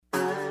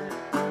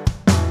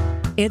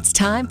It's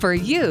time for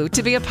you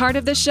to be a part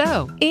of the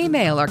show.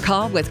 Email or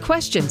call with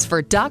questions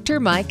for Dr.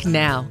 Mike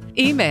now.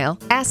 Email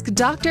Ask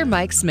Dr.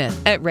 Mike Smith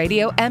at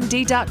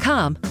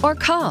radiomd.com or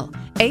call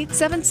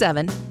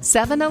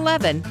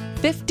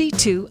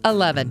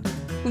 877-711-5211.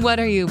 What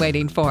are you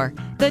waiting for?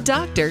 The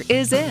doctor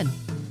is in.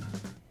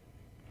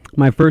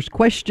 My first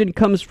question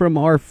comes from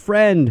our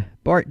friend,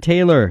 Bart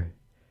Taylor.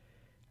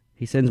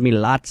 He sends me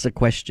lots of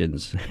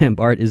questions.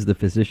 Bart is the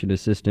physician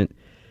assistant.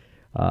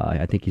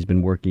 I think he's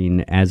been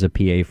working as a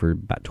PA for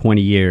about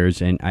 20 years.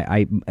 And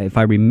if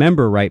I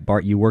remember right,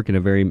 Bart, you work in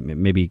a very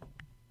maybe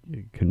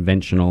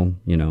conventional,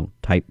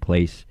 type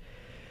place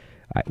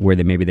where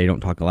maybe they don't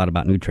talk a lot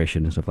about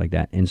nutrition and stuff like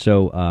that. And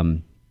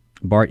so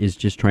Bart is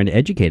just trying to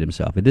educate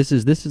himself. And this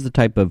is the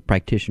type of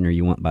practitioner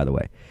you want, by the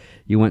way.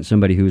 You want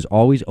somebody who's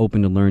always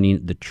open to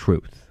learning the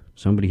truth.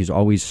 Somebody who's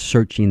always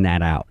searching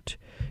that out,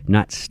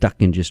 not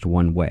stuck in just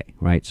one way,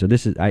 right? So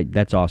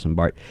that's awesome,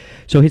 Bart.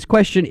 So his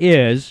question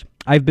is,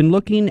 I've been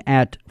looking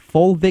at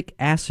fulvic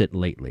acid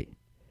lately.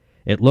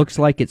 It looks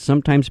like it's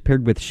sometimes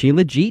paired with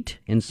shilajit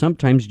and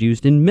sometimes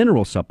used in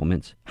mineral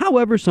supplements.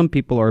 However, some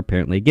people are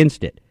apparently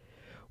against it.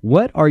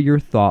 What are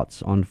your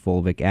thoughts on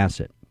fulvic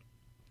acid?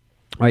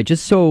 All right,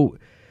 just so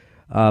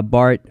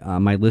Bart,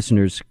 my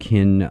listeners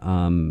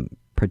can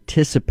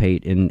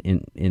participate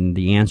in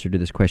the answer to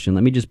this question,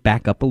 let me just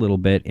back up a little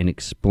bit and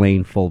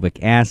explain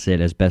fulvic acid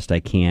as best I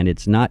can.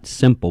 It's not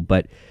simple,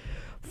 but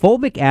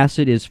fulvic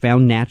acid is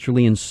found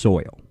naturally in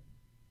soil.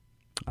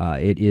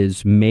 It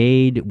is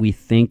made, we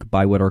think,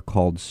 by what are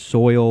called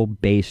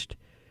soil-based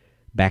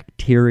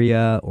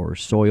bacteria or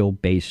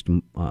soil-based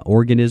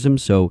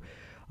organisms. So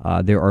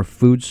there are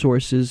food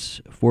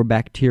sources for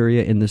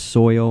bacteria in the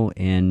soil,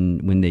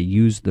 and when they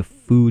use the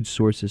food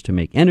sources to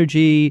make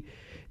energy,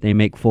 they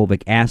make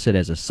fulvic acid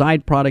as a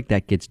side product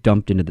that gets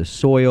dumped into the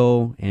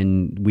soil,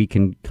 and we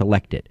can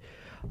collect it.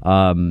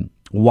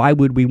 Why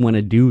would we want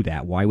to do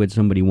that? Why would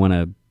somebody want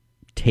to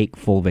take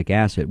fulvic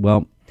acid?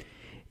 Well,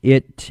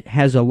 it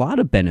has a lot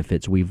of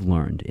benefits we've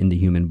learned in the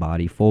human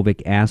body.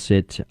 Fulvic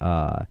acid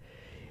and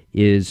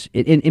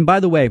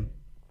by the way,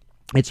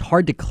 it's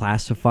hard to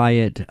classify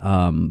it,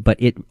 but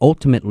it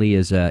ultimately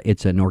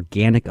it's an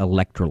organic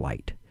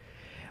electrolyte,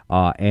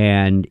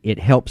 and it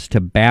helps to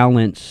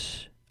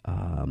balance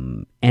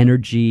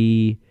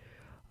energy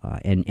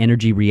and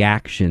energy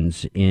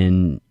reactions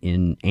in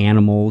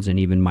animals and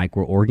even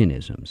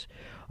microorganisms,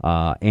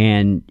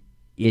 and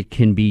it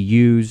can be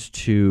used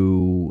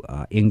to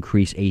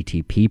increase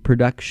ATP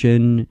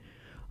production.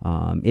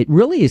 It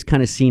really is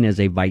kind of seen as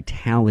a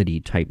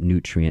vitality-type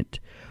nutrient.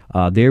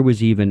 There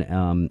was even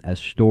a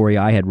story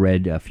I had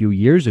read a few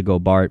years ago,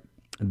 Bart,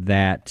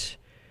 that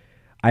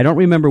I don't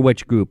remember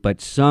which group,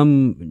 but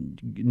some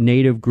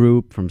native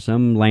group from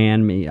some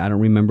land, I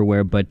don't remember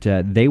where, but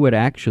they would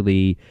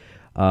actually...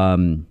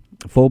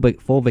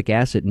 fulvic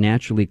acid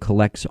naturally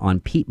collects on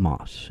peat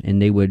moss,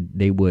 and they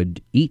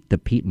would eat the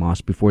peat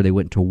moss before they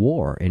went to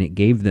war, and it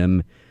gave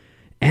them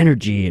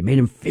energy. It made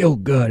them feel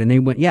good, and they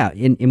went,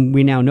 and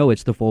we now know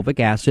it's the fulvic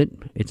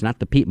acid. It's not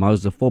the peat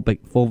moss, it's the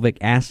fulvic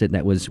acid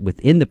that was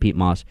within the peat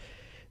moss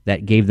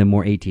that gave them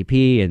more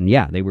ATP, and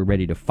they were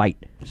ready to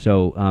fight.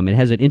 So it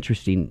has an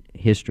interesting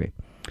history.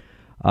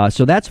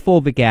 So that's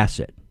fulvic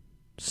acid.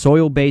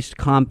 Soil-based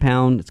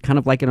compound. It's kind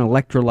of like an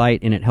electrolyte,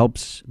 and it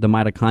helps the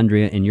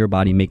mitochondria in your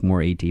body make more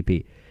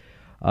ATP.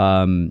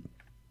 And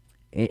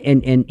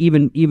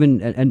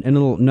even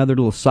another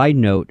little side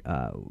note.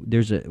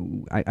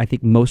 I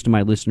think most of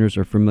my listeners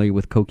are familiar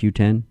with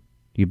CoQ10,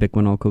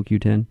 ubiquinol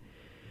CoQ10.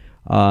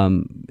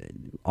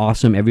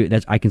 Awesome.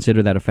 I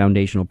consider that a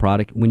foundational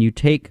product. When you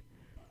take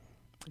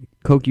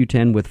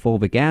CoQ10 with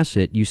fulvic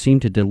acid, you seem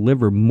to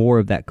deliver more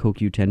of that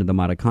CoQ10 to the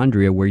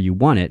mitochondria where you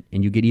want it,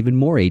 and you get even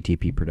more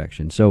ATP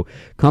production. So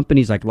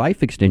companies like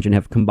Life Extension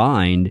have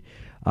combined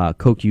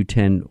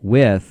CoQ10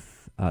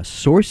 with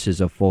sources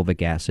of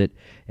fulvic acid,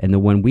 and the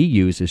one we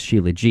use is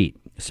shilajit.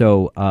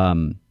 So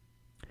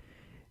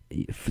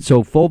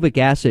fulvic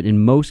acid in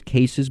most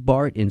cases,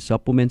 Bart, in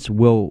supplements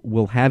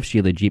will have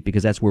shilajit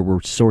because that's where we're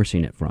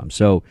sourcing it from.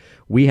 So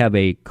we have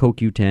a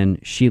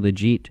CoQ10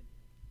 shilajit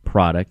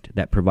product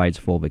that provides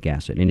fulvic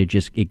acid, and it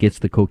gets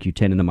the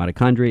CoQ10 in the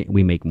mitochondria, and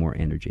we make more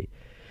energy.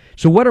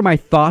 So what are my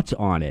thoughts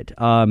on it?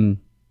 I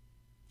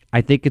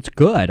think it's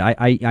good.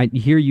 I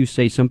hear you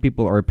say some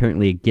people are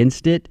apparently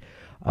against it.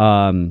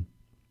 I'd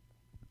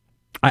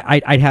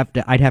have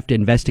to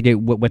investigate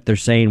what they're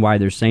saying, why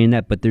they're saying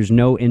that, but there's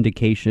no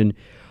indication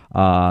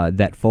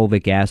that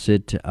fulvic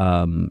acid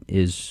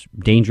is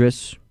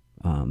dangerous.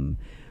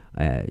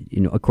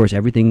 Of course,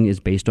 everything is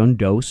based on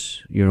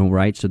dose,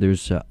 right? So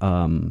there's,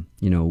 I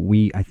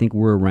think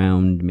we're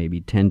around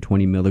maybe 10,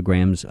 20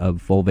 milligrams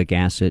of fulvic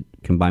acid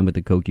combined with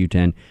the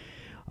CoQ10.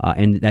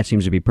 And that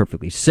seems to be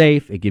perfectly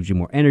safe. It gives you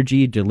more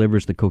energy,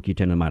 delivers the CoQ10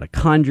 to the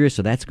mitochondria.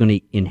 So that's going to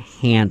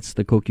enhance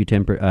the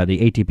CoQ10, the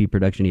ATP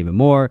production even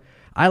more.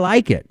 I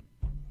like it.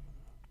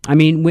 I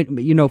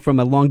mean, from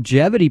a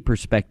longevity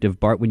perspective,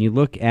 Bart, when you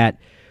look at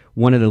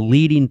one of the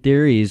leading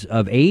theories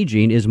of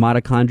aging is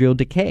mitochondrial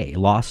decay,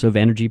 loss of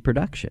energy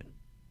production.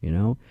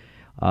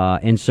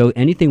 And so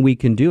anything we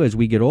can do as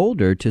we get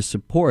older to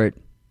support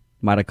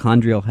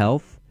mitochondrial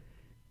health,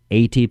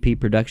 ATP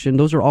production,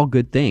 those are all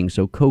good things.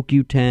 So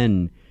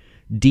CoQ10,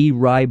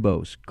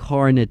 D-ribose,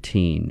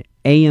 carnitine,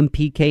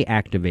 AMPK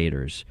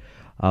activators,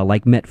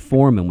 like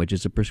metformin, which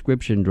is a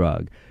prescription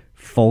drug,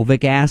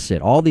 fulvic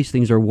acid. All these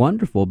things are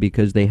wonderful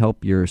because they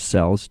help your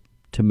cells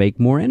to make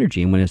more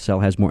energy. And when a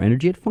cell has more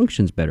energy, it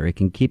functions better. It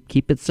can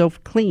keep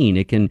itself clean.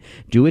 It can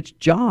do its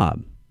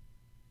job.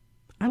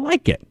 I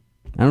like it.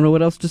 I don't know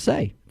what else to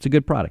say. It's a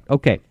good product.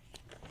 Okay.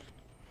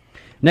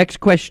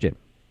 Next question.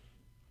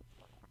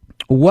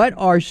 What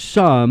are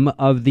some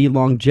of the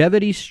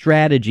longevity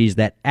strategies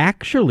that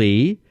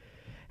actually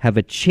have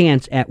a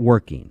chance at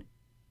working?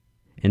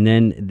 And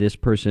then this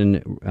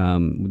person,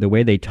 the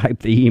way they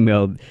typed the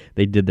email,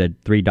 they did the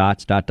 3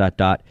 dots, ...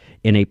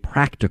 in a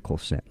practical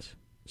sense.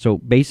 So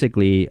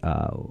basically,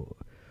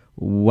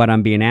 what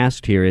I'm being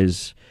asked here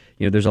is,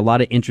 there's a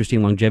lot of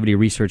interesting longevity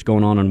research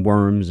going on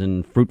worms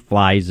and fruit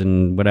flies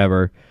and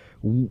whatever.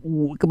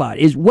 Come on,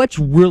 what's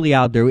really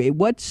out there?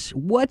 What's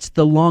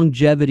the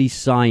longevity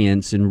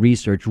science and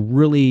research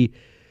really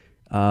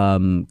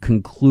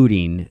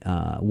concluding?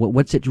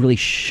 What's it really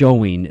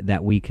showing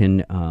that we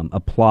can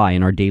apply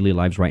in our daily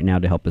lives right now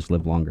to help us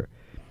live longer?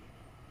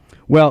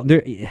 Well,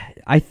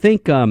 I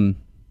think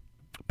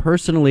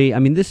personally,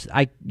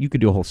 you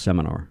could do a whole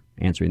seminar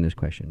answering this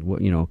question.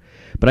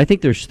 But I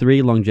think there's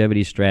 3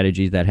 longevity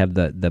strategies that have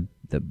the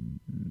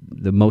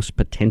most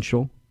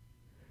potential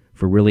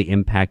for really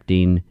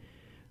impacting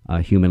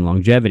human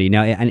longevity.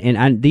 Now,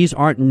 and these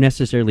aren't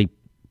necessarily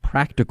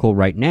practical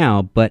right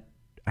now, but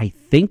I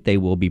think they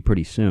will be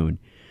pretty soon.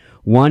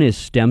 One is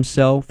stem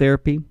cell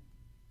therapy.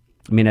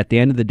 At the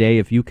end of the day,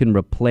 if you can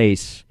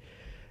replace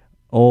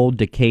old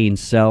decaying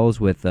cells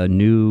with a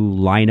new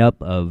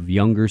lineup of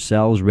younger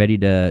cells ready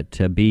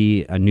to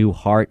be a new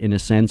heart, in a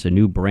sense, a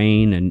new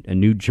brain, and a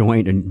new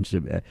joint, and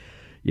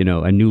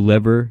a new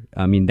liver.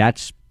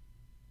 That's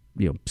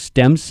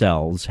stem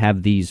cells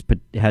have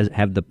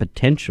the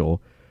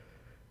potential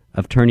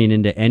of turning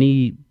into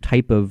any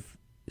type of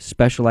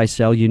specialized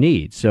cell you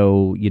need.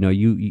 So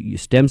you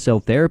stem cell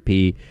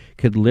therapy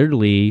could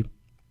literally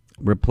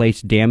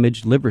replace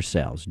damaged liver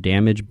cells,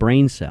 damaged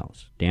brain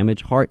cells,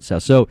 damaged heart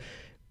cells. So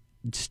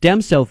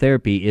stem cell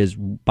therapy is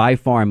by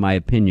far, in my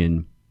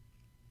opinion,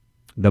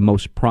 the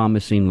most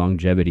promising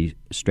longevity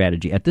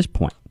strategy at this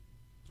point.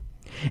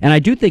 And I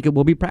do think it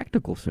will be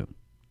practical soon.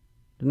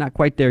 Not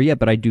quite there yet,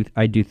 but I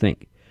do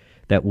think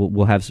that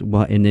we'll have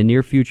in the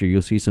near future.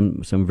 You'll see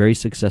some very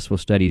successful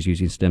studies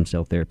using stem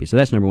cell therapy. So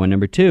that's number one.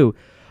 Number two,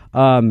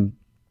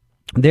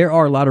 there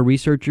are a lot of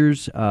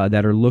researchers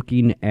that are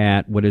looking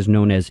at what is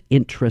known as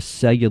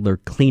intracellular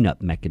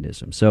cleanup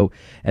mechanisms. So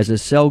as a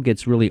cell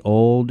gets really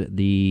old,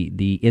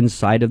 the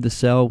inside of the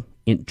cell,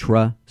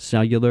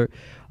 intracellular,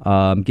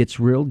 gets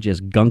real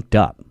just gunked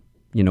up,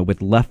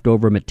 with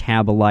leftover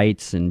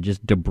metabolites and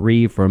just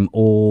debris from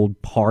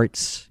old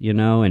parts,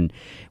 and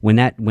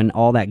when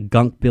all that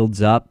gunk builds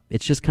up,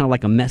 it's just kind of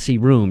like a messy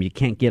room. You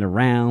can't get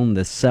around.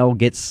 The cell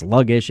gets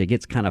sluggish. It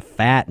gets kind of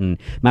fat. And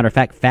matter of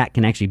fact, fat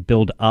can actually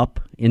build up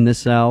in the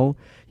cell.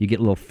 You get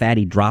little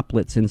fatty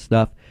droplets and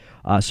stuff.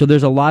 So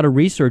there's a lot of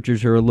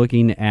researchers who are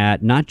looking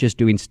at not just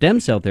doing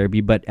stem cell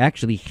therapy, but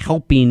actually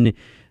helping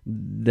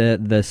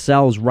the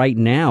cells right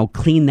now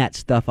clean that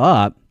stuff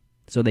up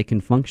so they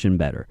can function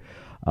better.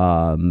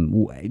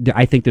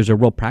 I think there's a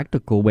real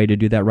practical way to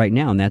do that right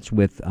now, and that's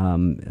with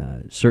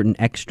certain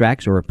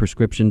extracts or a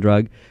prescription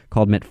drug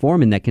called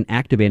metformin that can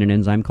activate an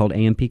enzyme called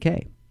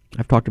AMPK.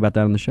 I've talked about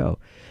that on the show.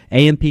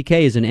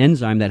 AMPK is an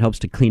enzyme that helps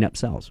to clean up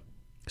cells.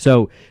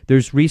 So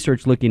there's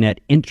research looking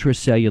at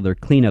intracellular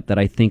cleanup that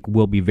I think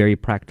will be very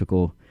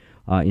practical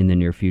in the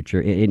near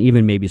future, and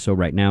even maybe so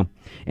right now.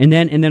 And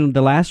then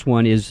the last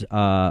one is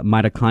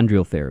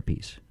mitochondrial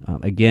therapies.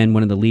 Again,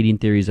 one of the leading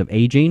theories of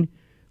aging.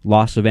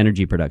 Loss of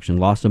energy production,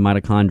 loss of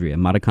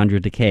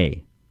mitochondrial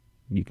decay.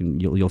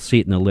 You'll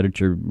see it in the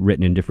literature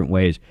written in different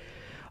ways.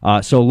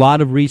 So a lot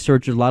of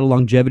researchers, a lot of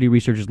longevity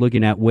researchers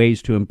looking at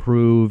ways to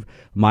improve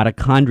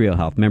mitochondrial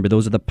health. Remember,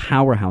 those are the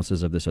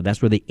powerhouses of the cell.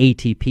 That's where the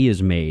ATP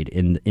is made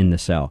in the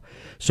cell.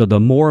 So the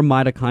more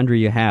mitochondria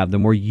you have, the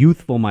more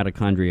youthful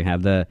mitochondria you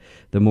have, the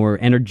more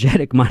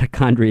energetic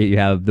mitochondria you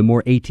have, the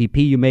more ATP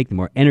you make, the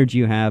more energy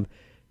you have,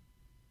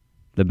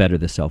 the better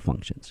the cell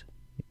functions.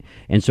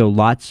 And so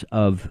lots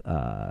of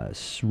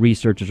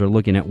researchers are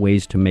looking at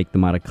ways to make the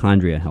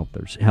mitochondria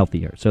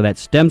healthier. So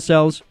that's stem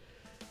cells,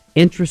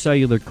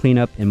 intracellular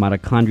cleanup, and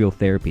mitochondrial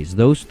therapies.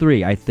 Those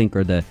 3, I think,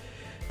 are the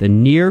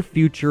near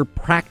future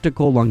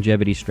practical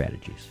longevity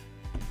strategies.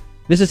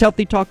 This is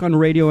Healthy Talk on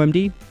Radio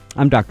MD.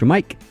 I'm Dr.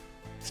 Mike.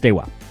 Stay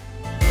well.